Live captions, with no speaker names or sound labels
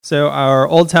So our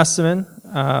Old Testament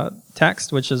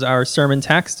text, which is our sermon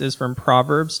text, is from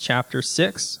Proverbs chapter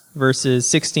 6, verses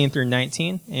 16 through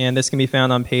 19. And this can be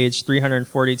found on page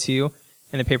 342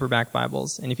 in the paperback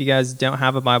Bibles. And if you guys don't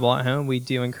have a Bible at home, we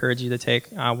do encourage you to take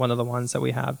one of the ones that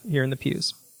we have here in the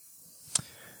pews.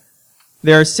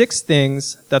 There are 6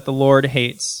 things that the Lord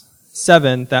hates,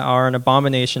 7 that are an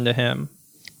abomination to him: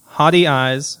 haughty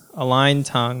eyes, a lying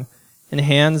tongue, and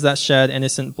hands that shed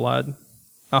innocent blood,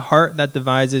 a heart that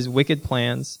devises wicked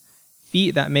plans,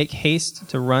 feet that make haste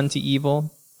to run to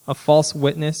evil, a false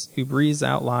witness who breathes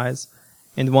out lies,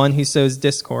 and one who sows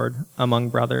discord among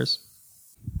brothers.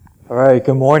 All right,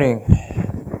 good morning.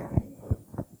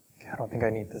 I don't think I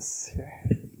need this here.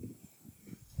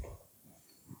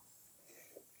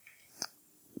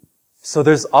 So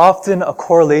there's often a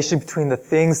correlation between the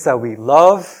things that we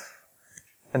love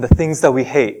and the things that we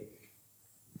hate.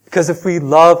 Because if we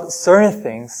love certain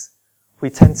things, we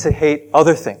tend to hate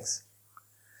other things.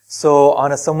 So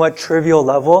on a somewhat trivial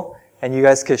level, and you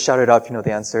guys could shout it out if you know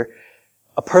the answer,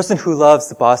 a person who loves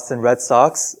the Boston Red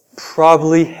Sox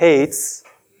probably hates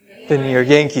the New York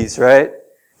Yankees, right?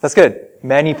 That's good.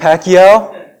 Manny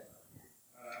Pacquiao,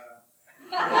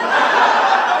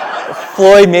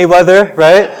 Floyd Mayweather,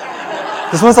 right?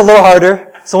 This one's a little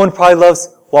harder. Someone probably loves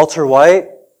Walter White.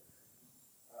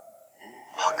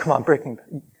 Oh, come on, Breaking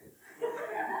Bad.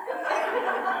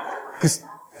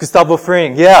 Gustavo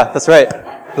Fring. Yeah, that's right.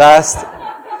 Last,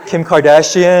 Kim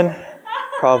Kardashian.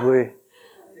 Probably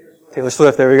Taylor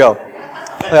Swift. There we go.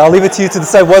 I'll leave it to you to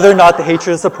decide whether or not the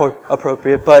hatred is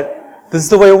appropriate, but this is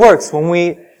the way it works. When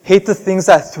we hate the things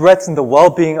that threaten the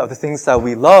well-being of the things that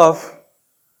we love,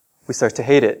 we start to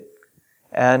hate it.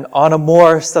 And on a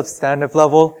more substantive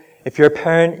level, if you're a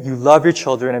parent, you love your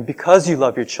children, and because you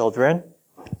love your children,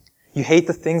 you hate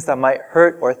the things that might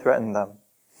hurt or threaten them.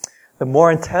 The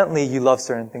more intently you love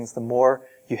certain things, the more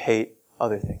you hate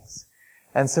other things.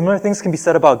 And similar things can be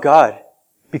said about God.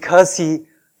 Because He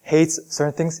hates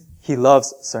certain things, He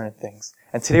loves certain things.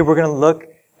 And today we're going to look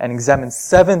and examine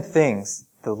 7 things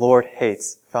the Lord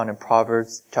hates, found in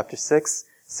Proverbs chapter 6,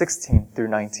 16 through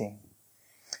 19.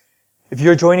 If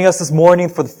you're joining us this morning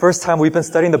for the first time, we've been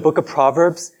studying the book of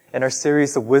Proverbs in our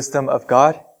series, The Wisdom of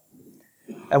God.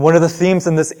 And one of the themes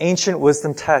in this ancient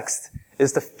wisdom text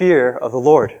is the fear of the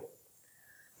Lord.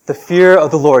 The fear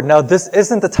of the Lord. Now, this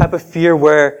isn't the type of fear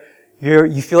where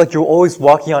you feel like you're always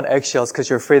walking on eggshells because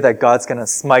you're afraid that God's going to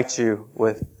smite you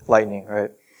with lightning,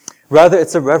 right? Rather,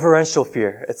 it's a reverential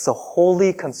fear. It's a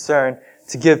holy concern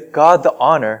to give God the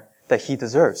honor that He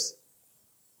deserves.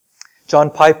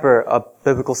 John Piper, a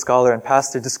biblical scholar and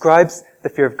pastor, describes the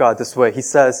fear of God this way. He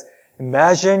says,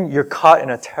 imagine you're caught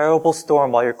in a terrible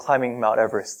storm while you're climbing Mount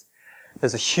Everest.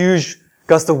 There's a huge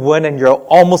gust of wind and you're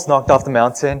almost knocked off the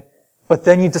mountain, but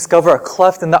then you discover a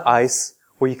cleft in the ice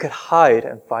where you could hide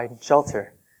and find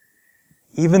shelter.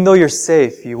 Even though you're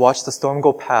safe, you watch the storm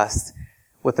go past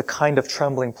with a kind of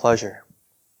trembling pleasure.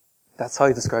 That's how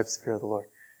he describes the fear of the Lord.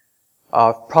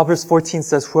 Proverbs 14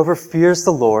 says, whoever fears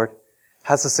the Lord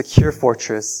has a secure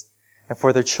fortress, and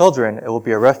for their children it will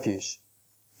be a refuge.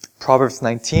 Proverbs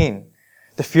 19,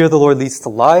 the fear of the Lord leads to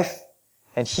life,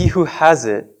 and he who has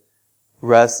it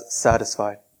rests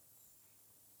satisfied.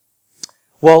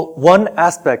 Well, one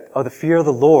aspect of the fear of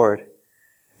the Lord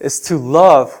is to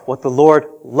love what the Lord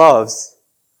loves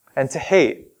and to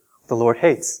hate what the Lord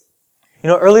hates. You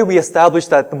know, earlier we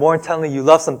established that the more intently you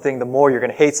love something, the more you're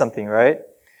going to hate something, right?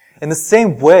 In the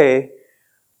same way,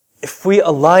 if we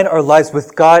align our lives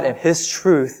with God and His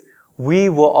truth, we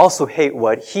will also hate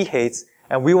what He hates,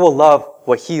 and we will love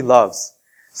what He loves.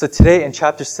 So today in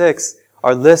chapter 6,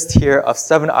 our list here of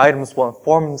 7 items will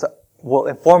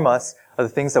inform us of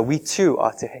the things that we too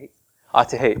ought to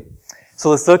hate. So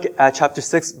let's look at chapter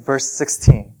 6, verse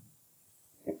 16.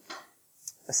 It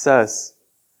says,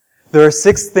 there are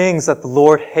 6 things that the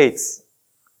Lord hates,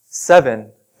 7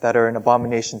 that are an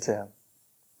abomination to Him.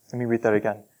 Let me read that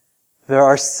again. There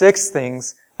are 6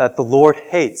 things that the Lord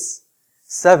hates,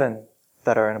 7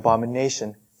 that are an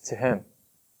abomination to Him.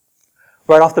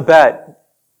 Right off the bat,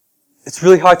 it's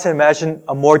really hard to imagine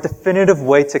a more definitive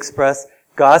way to express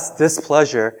God's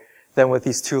displeasure than with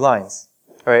these 2 lines.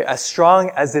 All right, as strong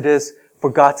as it is for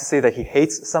God to say that He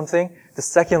hates something, the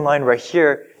second line right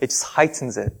here, it just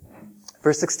heightens it.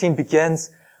 Verse 16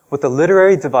 begins with a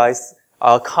literary device,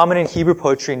 common in Hebrew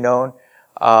poetry known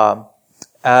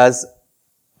as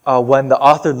when the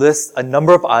author lists a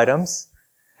number of items,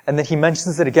 and then he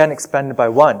mentions it again expanded by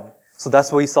 1. So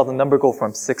that's why you saw the number go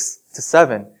from 6 to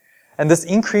 7. And this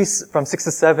increase from 6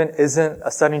 to 7 isn't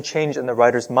a sudden change in the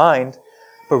writer's mind,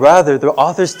 but rather the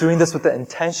author's doing this with the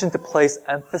intention to place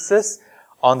emphasis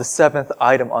on the 7th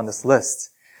item on this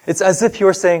list. It's as if he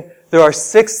were saying, there are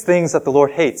 6 things that the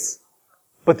Lord hates,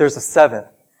 but there's a 7th.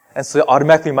 And so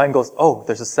automatically your mind goes, oh,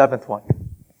 there's a 7th one.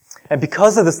 And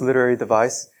because of this literary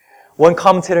device, one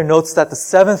commentator notes that the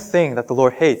 7th thing that the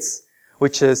Lord hates,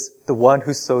 which is the one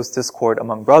who sows discord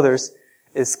among brothers,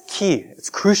 is key. It's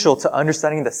crucial to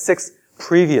understanding the 6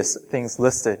 previous things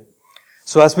listed.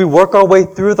 So as we work our way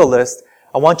through the list,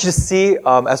 I want you to see,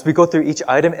 as we go through each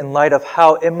item, in light of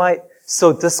how it might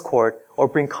sow discord or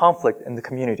bring conflict in the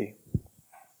community.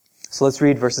 So let's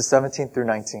read verses 17 through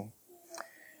 19.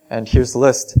 And here's the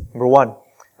list. Number 1,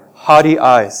 haughty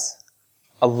eyes,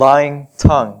 a lying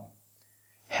tongue,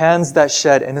 hands that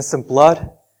shed innocent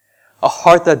blood, a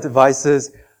heart that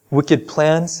devises wicked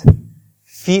plans,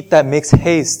 feet that makes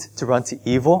haste to run to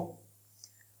evil,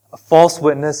 a false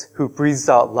witness who breathes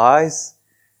out lies,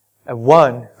 and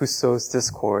one who sows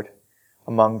discord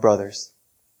among brothers.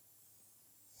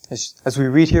 As we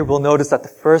read here, we'll notice that the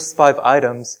first 5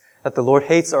 items that the Lord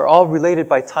hates are all related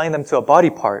by tying them to a body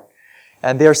part,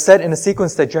 and they are set in a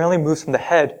sequence that generally moves from the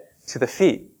head to the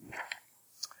feet.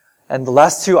 And the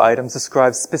last 2 items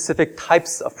describe specific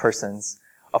types of persons,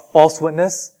 a false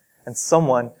witness and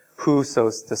someone who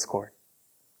sows discord.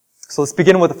 So let's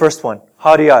begin with the first one,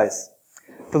 haughty eyes.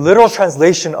 The literal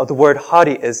translation of the word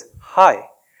haughty is high,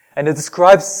 and it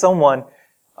describes someone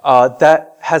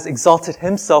that has exalted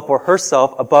himself or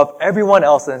herself above everyone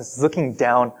else and is looking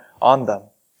down on them.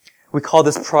 We call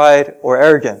this pride or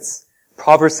arrogance.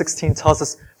 Proverbs 16 tells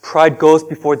us pride goes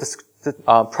before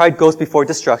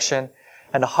destruction,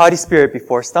 and a haughty spirit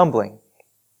before stumbling.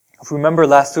 If you remember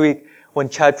last week when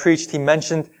Chad preached, he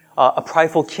mentioned a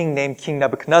prideful king named King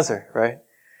Nebuchadnezzar, right?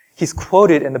 He's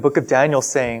quoted in the book of Daniel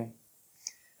saying,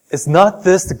 "Is not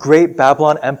this the great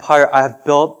Babylon empire I have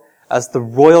built as the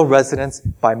royal residence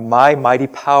by my mighty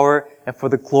power and for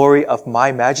the glory of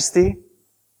my majesty?"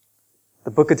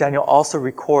 The book of Daniel also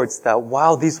records that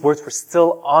while these words were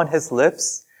still on his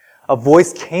lips, a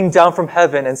voice came down from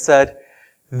heaven and said,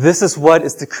 "This is what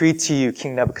is decreed to you,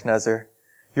 King Nebuchadnezzar.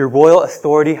 Your royal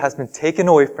authority has been taken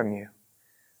away from you."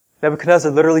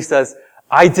 Nebuchadnezzar literally says,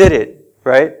 "I did it,"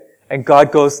 right? And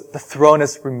God goes, "The throne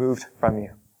is removed from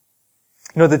you."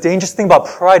 You know, the dangerous thing about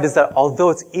pride is that although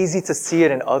it's easy to see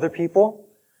it in other people,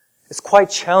 it's quite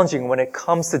challenging when it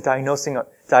comes to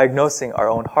diagnosing our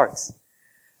own hearts.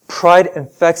 Pride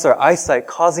infects our eyesight,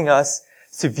 causing us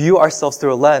to view ourselves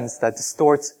through a lens that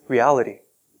distorts reality.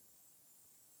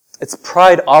 It's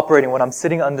pride operating when I'm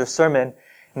sitting under a sermon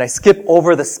and I skip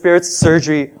over the Spirit's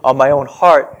surgery on my own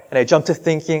heart and I jump to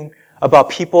thinking about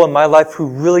people in my life who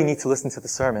really need to listen to the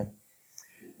sermon.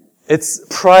 It's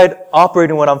pride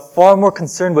operating when I'm far more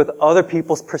concerned with other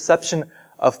people's perception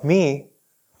of me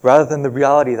rather than the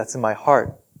reality that's in my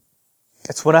heart.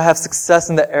 It's when I have success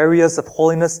in the areas of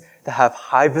holiness that have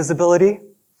high visibility,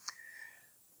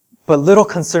 but little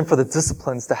concern for the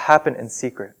disciplines that happen in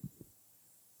secret.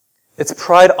 It's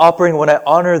pride operating when I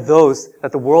honor those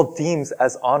that the world deems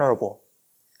as honorable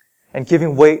and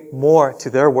giving weight more to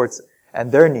their words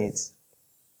and their needs.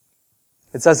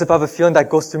 It's as if I have a feeling that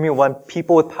goes through me when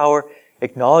people with power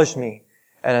acknowledge me,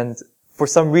 and for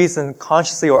some reason,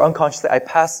 consciously or unconsciously, I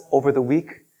pass over the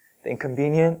weak, the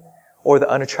inconvenient, or the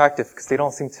unattractive because they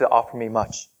don't seem to offer me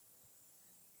much.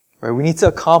 Right? We need to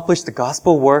accomplish the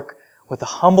gospel work with a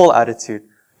humble attitude,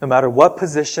 no matter what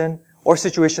position or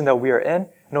situation that we are in,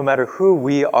 no matter who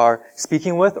we are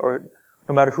speaking with, or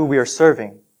no matter who we are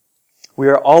serving. We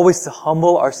are always to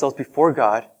humble ourselves before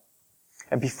God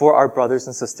and before our brothers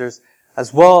and sisters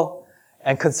as well,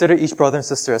 and consider each brother and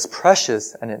sister as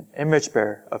precious and an image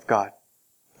bearer of God.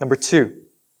 Number 2,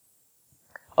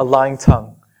 a lying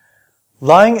tongue.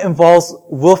 Lying involves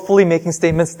willfully making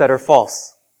statements that are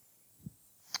false.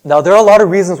 Now, there are a lot of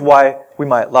reasons why we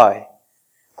might lie.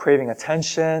 Craving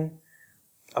attention,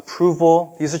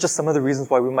 approval. These are just some of the reasons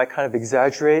why we might kind of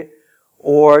exaggerate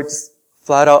or just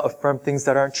flat out affirm things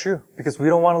that aren't true because we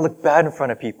don't want to look bad in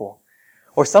front of people.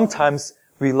 Or sometimes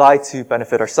we lie to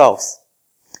benefit ourselves.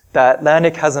 The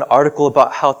Atlantic has an article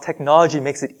about how technology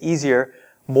makes it easier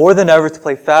more than ever to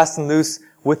play fast and loose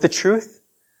with the truth,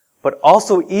 but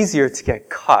also easier to get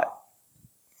caught.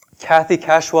 Kathy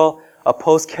Cashwell, a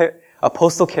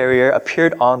postal carrier,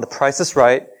 appeared on The Price is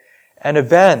Right and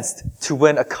advanced to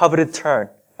win a coveted turn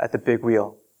at the big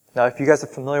wheel. Now, if you guys are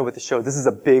familiar with the show, this is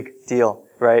a big deal,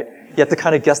 right? You have to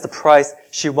kind of guess the price.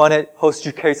 She won it. Host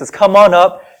Drew Carey says, "Come on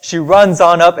up." She runs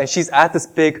on up and she's at this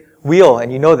big wheel,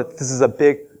 and you know that this is a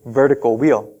big vertical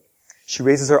wheel. She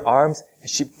raises her arms and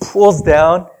she pulls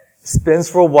down, spins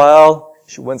for a while.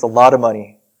 She wins a lot of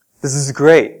money. This is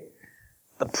great.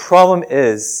 The problem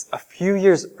is, a few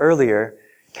years earlier,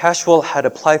 Cashwell had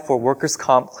applied for workers'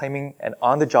 comp claiming an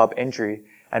on-the-job injury,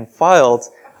 and filed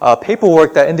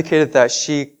paperwork that indicated that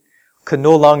she could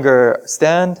no longer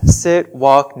stand, sit,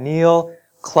 walk, kneel,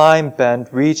 climb, bend,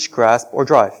 reach, grasp, or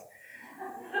drive.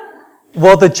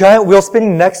 Well, the giant wheel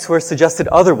spinning next to her suggested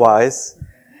otherwise,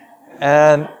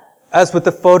 and as with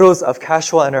the photos of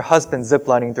Cashwell and her husband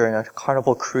ziplining during a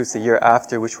carnival cruise a year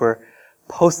after, which were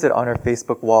posted on her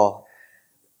Facebook wall,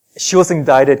 she was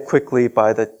indicted quickly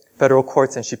by the federal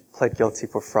courts and she pled guilty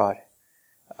for fraud.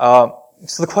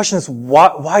 So the question is,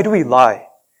 why do we lie?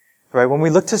 Right? When we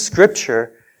look to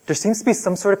Scripture, there seems to be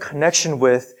some sort of connection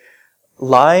with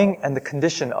lying and the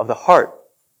condition of the heart.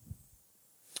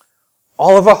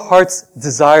 All of our hearts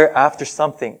desire after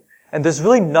something, and there's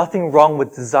really nothing wrong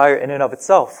with desire in and of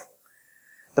itself.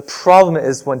 The problem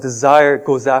is when desire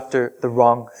goes after the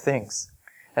wrong things.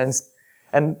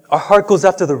 And our heart goes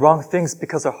after the wrong things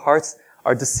because our hearts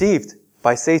are deceived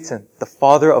by Satan, the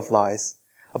father of lies,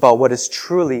 about what is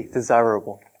truly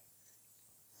desirable.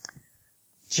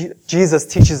 Jesus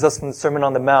teaches us from the Sermon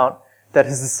on the Mount that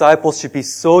his disciples should be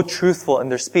so truthful in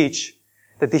their speech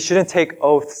that they shouldn't take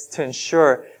oaths to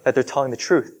ensure that they're telling the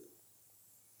truth.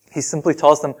 He simply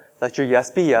tells them, let your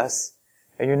yes be yes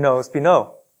and your no's be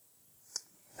no.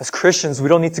 As Christians, we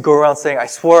don't need to go around saying, I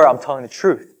swear I'm telling the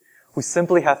truth. We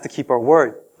simply have to keep our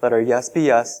word. Let our yes be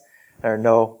yes and our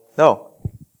no, no.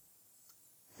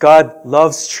 God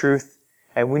loves truth,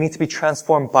 and we need to be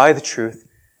transformed by the truth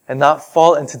and not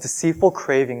fall into deceitful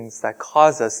cravings that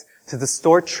cause us to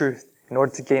distort truth in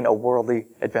order to gain a worldly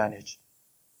advantage.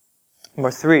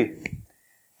 Number 3,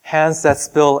 hands that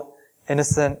spill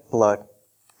innocent blood.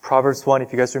 Proverbs 1,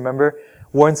 if you guys remember,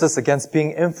 warns us against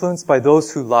being influenced by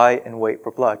those who lie in wait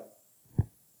for blood.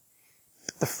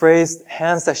 The phrase,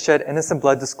 hands that shed innocent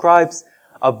blood, describes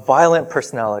a violent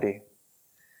personality.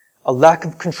 A lack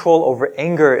of control over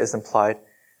anger is implied,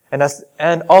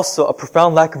 and also a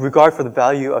profound lack of regard for the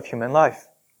value of human life.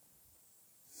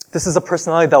 This is a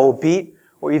personality that will beat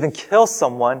or even kill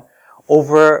someone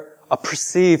over a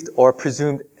perceived or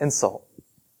presumed insult.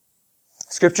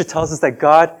 Scripture tells us that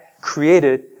God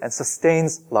created and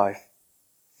sustains life.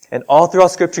 And all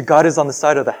throughout Scripture, God is on the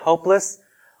side of the helpless,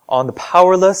 on the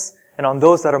powerless, and on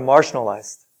those that are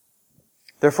marginalized.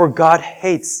 Therefore, God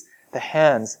hates the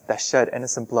hands that shed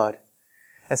innocent blood.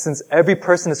 And since every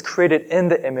person is created in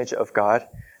the image of God,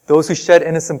 those who shed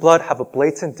innocent blood have a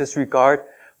blatant disregard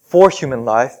for human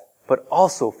life, but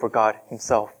also for God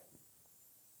himself.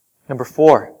 Number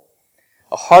 4,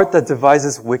 a heart that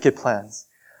devises wicked plans.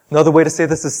 Another way to say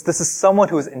this is someone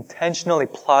who is intentionally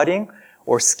plotting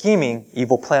or scheming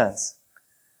evil plans.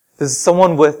 This is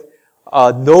someone with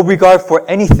no regard for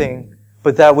anything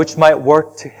but that which might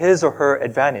work to his or her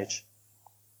advantage.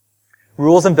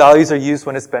 Rules and values are used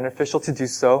when it's beneficial to do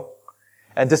so,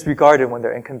 and disregarded when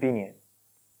they're inconvenient.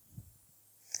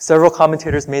 Several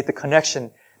commentators made the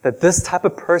connection that this type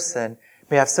of person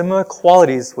may have similar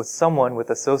qualities with someone with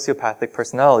a sociopathic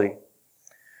personality.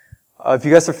 If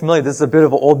you guys are familiar, this is a bit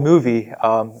of an old movie.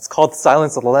 It's called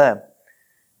Silence of the Lamb.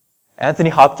 Anthony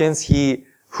Hopkins,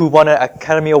 who won an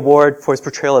Academy Award for his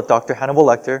portrayal of Dr. Hannibal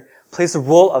Lecter, plays the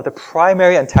role of the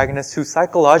primary antagonist who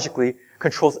psychologically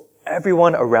controls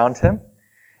everyone around him,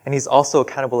 and he's also a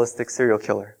cannibalistic serial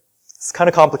killer. It's kind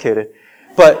of complicated.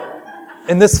 But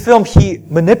in this film, he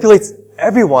manipulates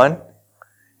everyone,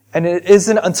 and it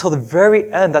isn't until the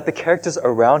very end that the characters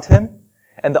around him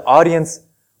and the audience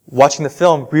watching the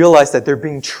film realize that they're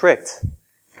being tricked,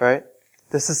 right?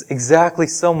 This is exactly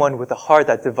someone with a heart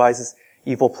that devises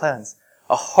evil plans.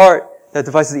 A heart that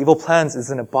devises evil plans is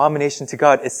an abomination to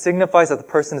God. It signifies that the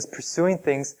person is pursuing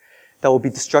things that will be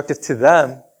destructive to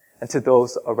them and to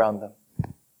those around them.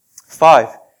 5,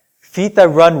 feet that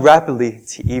run rapidly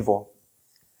to evil.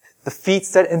 The feet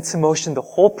set into motion the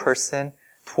whole person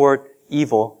toward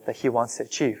evil that he wants to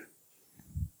achieve.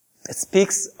 It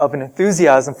speaks of an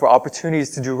enthusiasm for opportunities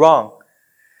to do wrong.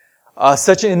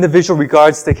 Such an individual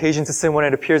regards the occasion to sin when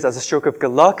it appears as a stroke of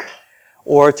good luck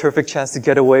or a terrific chance to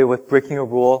get away with breaking a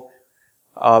rule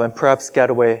and perhaps get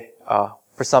away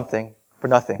for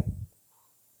nothing.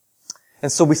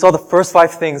 And so we saw the first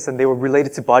 5 things, and they were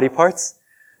related to body parts.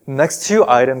 The next 2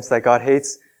 items that God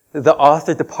hates, the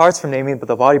author departs from naming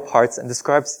the body parts and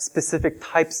describes specific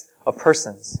types of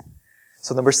persons.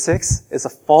 So number 6 is a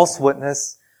false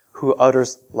witness who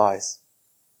utters lies.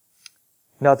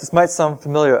 Now, this might sound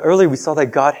familiar. Earlier, we saw that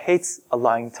God hates a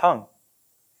lying tongue.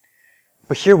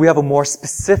 But here we have a more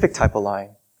specific type of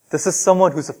lying. This is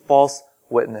someone who's a false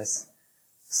witness.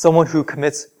 Someone who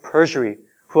commits perjury,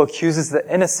 who accuses the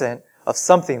innocent of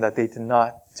something that they did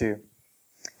not do.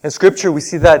 In Scripture, we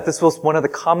see that this was one of the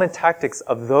common tactics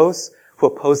of those who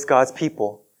opposed God's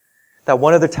people. That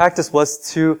one of their tactics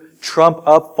was to trump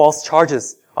up false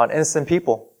charges on innocent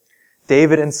people.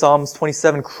 David in Psalms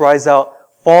 27 cries out,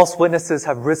 "False witnesses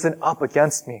have risen up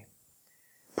against me."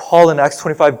 Paul in Acts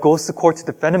 25 goes to court to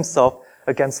defend himself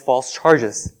against false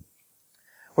charges.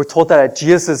 We're told that at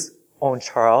Jesus' own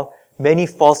trial, many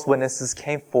false witnesses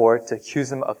came forward to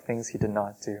accuse him of things he did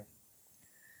not do.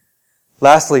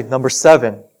 Lastly, number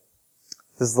 7.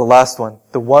 This is the last one.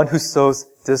 The one who sows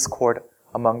discord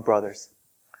among brothers.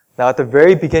 Now, at the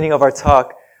very beginning of our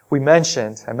talk, I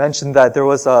mentioned that there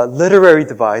was a literary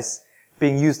device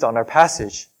being used on our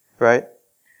passage, right?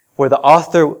 Where the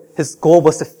author, his goal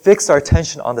was to fix our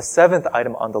attention on the 7th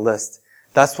item on the list.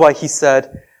 That's why he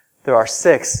said there are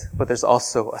 6, but there's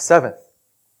also a 7th.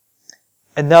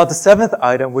 And now the 7th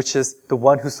item, which is the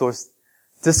one who sows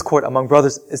discord among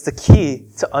brothers, is the key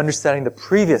to understanding the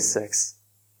previous 6.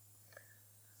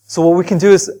 So what we can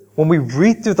do is, when we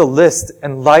read through the list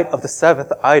in light of the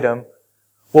 7th item,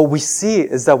 what we see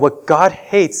is that what God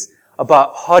hates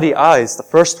about haughty eyes, the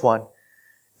first one,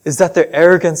 is that their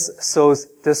arrogance sows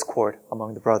discord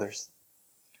among the brothers.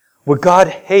 What God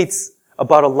hates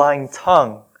about a lying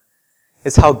tongue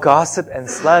is how gossip and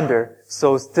slander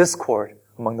sows discord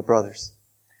among the brothers.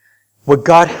 What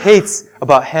God hates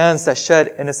about hands that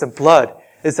shed innocent blood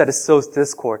is that it sows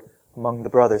discord among the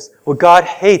brothers. What God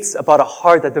hates about a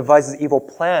heart that devises evil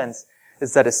plans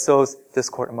is that it sows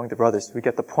discord among the brothers. We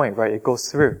get the point, right? It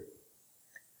goes through.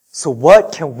 So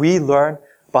what can we learn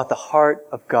about the heart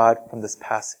of God from this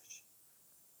passage?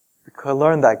 We can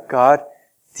learn that God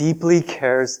deeply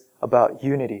cares about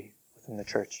unity within the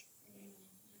church.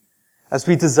 As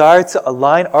we desire to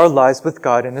align our lives with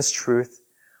God in His truth,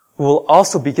 we will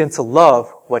also begin to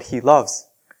love what He loves.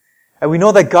 And we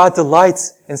know that God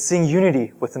delights in seeing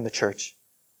unity within the church.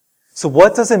 So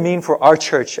what does it mean for our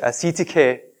church as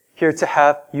CTK here to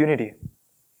have unity?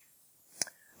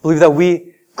 I believe that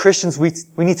we Christians, we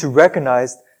need to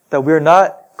recognize that we are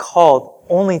not called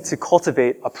only to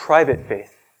cultivate a private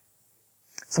faith.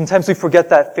 Sometimes we forget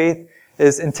that faith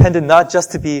is intended not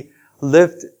just to be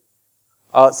lived.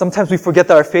 Sometimes we forget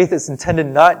that our faith is intended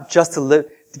not just to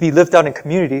be lived out in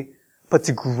community, but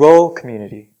to grow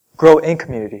in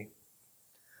community.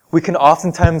 We can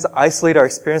oftentimes isolate our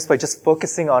experience by just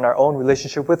focusing on our own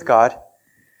relationship with God.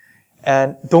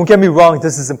 And don't get me wrong,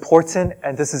 this is important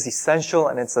and this is essential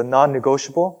and it's a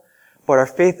non-negotiable, but our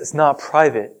faith is not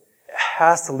private. It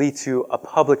has to lead to a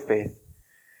public faith.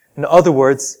 In other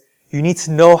words, you need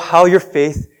to know how your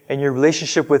faith and your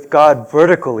relationship with God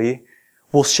vertically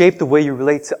will shape the way you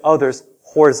relate to others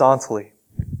horizontally.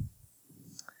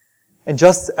 And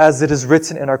just as it is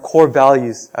written in our core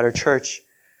values at our church,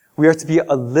 we are to be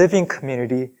a living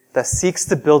community that seeks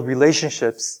to build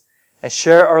relationships and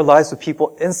share our lives with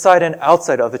people inside and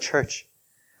outside of the church.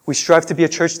 We strive to be a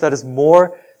church that is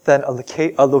more than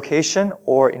a location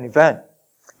or an event,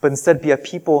 but instead be a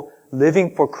people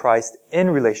living for Christ in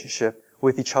relationship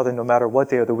with each other no matter what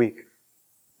day of the week.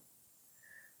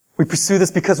 We pursue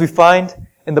this because we find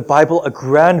in the Bible a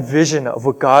grand vision of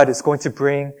what God is going to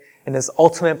bring in His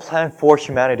ultimate plan for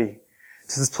humanity.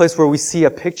 This is this place where we see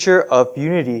a picture of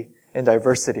unity and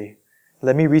diversity.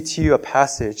 Let me read to you a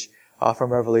passage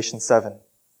from Revelation 7.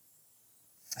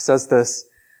 It says this,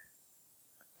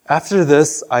 "After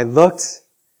this I looked,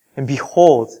 and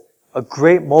behold, a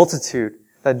great multitude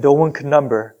that no one could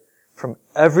number, from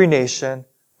every nation,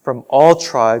 from all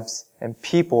tribes and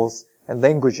peoples and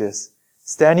languages,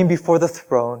 standing before the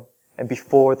throne and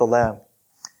before the Lamb,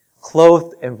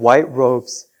 clothed in white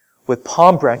robes, with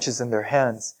palm branches in their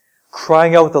hands,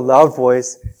 crying out with a loud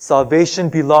voice, 'Salvation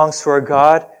belongs to our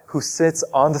God who sits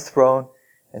on the throne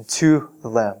and to the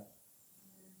Lamb.'"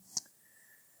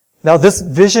 Now this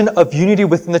vision of unity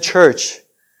within the church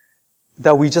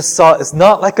that we just saw is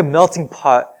not like a melting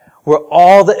pot where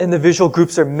all the individual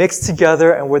groups are mixed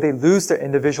together and where they lose their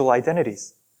individual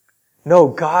identities. No,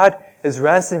 God is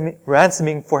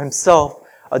ransoming for Himself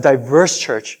a diverse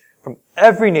church from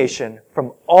every nation,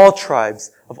 from all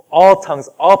tribes, of all tongues,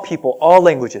 all people, all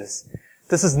languages.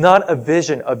 This is not a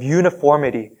vision of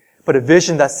uniformity, but a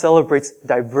vision that celebrates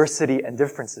diversity and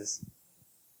differences.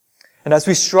 And as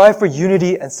we strive for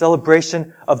unity and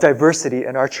celebration of diversity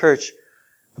in our church,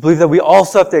 I believe that we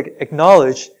also have to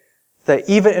acknowledge that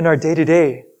even in our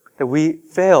day-to-day, that we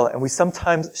fail and we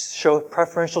sometimes show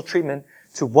preferential treatment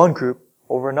to one group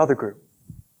over another group.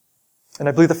 And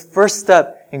I believe the first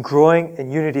step in growing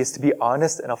in unity is to be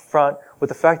honest and upfront with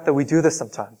the fact that we do this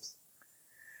sometimes.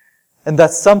 And that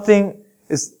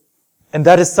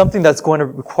is something that's going to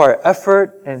require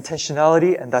effort and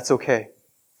intentionality, and that's okay.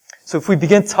 So if we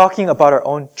begin talking about our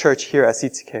own church here at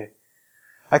CTK,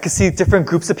 I can see different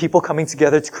groups of people coming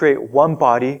together to create one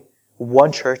body,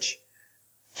 one church.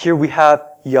 Here we have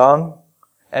young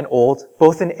and old,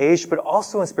 both in age but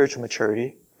also in spiritual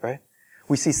maturity, right?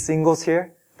 We see singles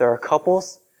here. There are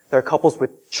couples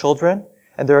with children,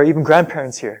 and there are even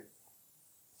grandparents here.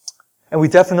 And we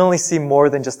definitely see more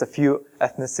than just a few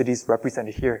ethnicities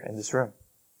represented here in this room.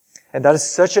 And that is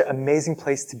such an amazing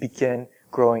place to begin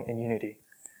growing in unity.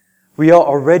 We are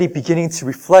already beginning to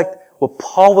reflect what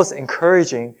Paul was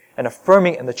encouraging and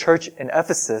affirming in the church in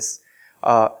Ephesus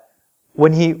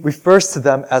when he refers to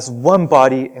them as one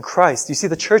body in Christ. You see,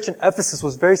 the church in Ephesus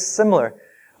was very similar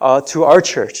to our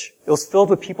church. It was filled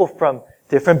with people from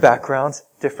different backgrounds,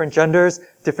 different genders,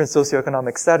 different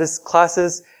socioeconomic status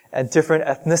classes, and different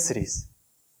ethnicities.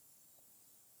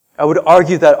 I would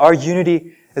argue that our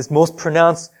unity is most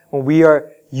pronounced when we are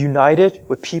united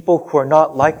with people who are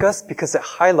not like us, because it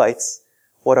highlights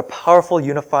what a powerful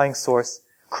unifying source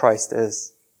Christ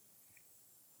is.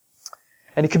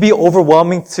 And it can be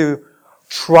overwhelming to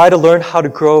try to learn how to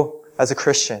grow as a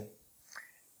Christian.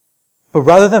 But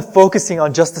rather than focusing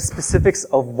on just the specifics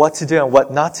of what to do and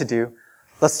what not to do,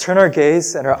 let's turn our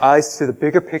gaze and our eyes to the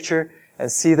bigger picture and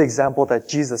see the example that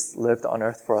Jesus lived on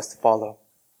earth for us to follow.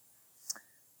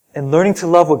 In learning to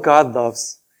love what God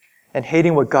loves and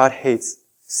hating what God hates,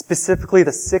 specifically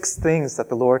the 6 things that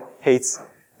the Lord hates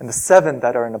and the 7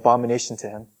 that are an abomination to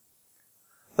Him,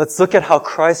 let's look at how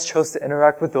Christ chose to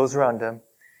interact with those around Him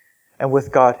and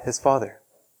with God, His Father.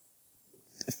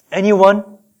 If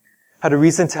anyone had a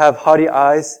reason to have haughty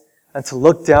eyes and to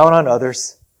look down on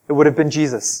others, it would have been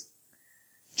Jesus.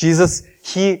 Jesus,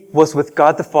 He was with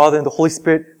God the Father and the Holy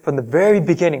Spirit from the very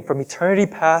beginning, from eternity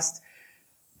past,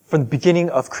 from the beginning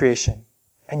of creation.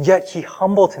 And yet He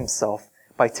humbled Himself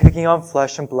by taking on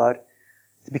flesh and blood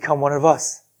to become one of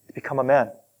us, to become a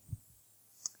man.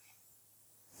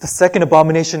 The second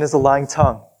abomination is a lying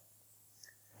tongue.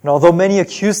 And although many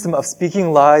accused Him of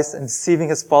speaking lies and deceiving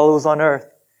His followers on earth,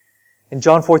 in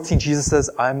John 14, Jesus says,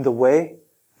 I am the way,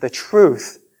 the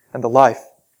truth, and the life.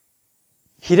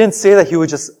 He didn't say that He would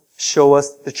just show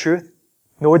us the truth,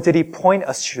 nor did He point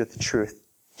us to the truth.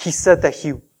 He said that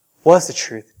He was the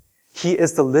truth. He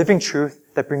is the living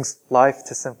truth that brings life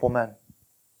to sinful men.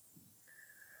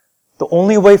 The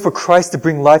only way for Christ to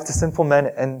bring life to sinful men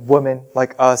and women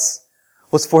like us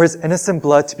was for His innocent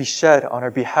blood to be shed on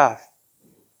our behalf.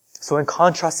 So in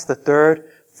contrast to the 3rd,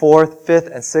 4th, 5th,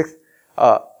 and 6th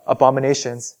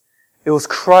abominations, it was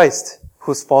Christ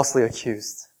who was falsely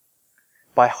accused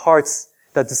by hearts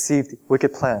that deceived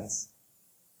wicked plans.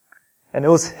 And it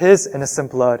was His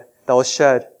innocent blood that was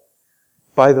shed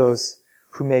by those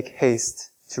who make haste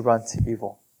to run to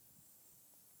evil.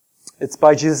 It's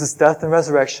by Jesus' death and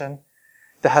resurrection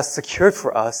that has secured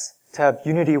for us to have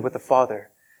unity with the Father.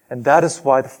 And that is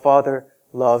why the Father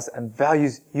loves and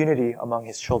values unity among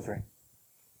His children.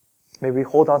 May we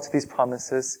hold on to these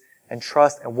promises and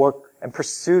trust and work and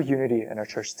pursue unity in our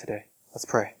church today. Let's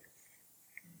pray.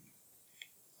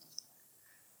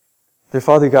 Dear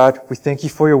Father God, we thank You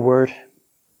for Your word.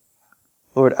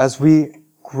 Lord, as we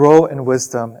grow in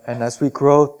wisdom and as we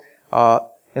grow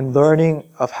in learning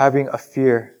of having a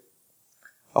fear,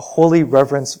 a holy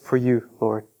reverence for You,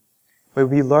 Lord, may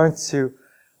we learn to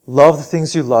love the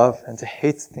things You love and to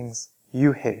hate the things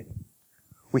You hate.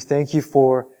 We thank You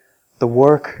for the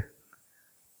work,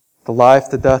 the life,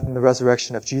 the death, and the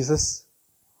resurrection of Jesus.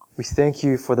 We thank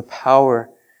You for the power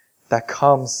that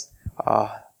comes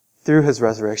through His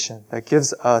resurrection, that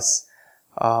gives us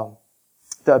the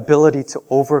ability to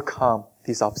overcome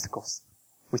these obstacles.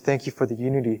 We thank You for the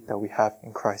unity that we have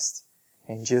in Christ.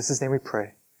 In Jesus' name we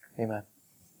pray. Amen.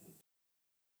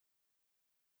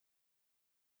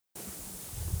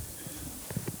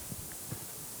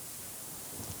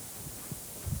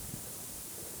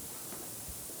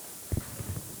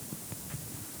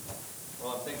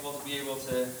 Well, I'm thankful to be able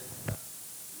to lead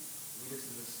us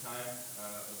in this time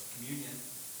of communion.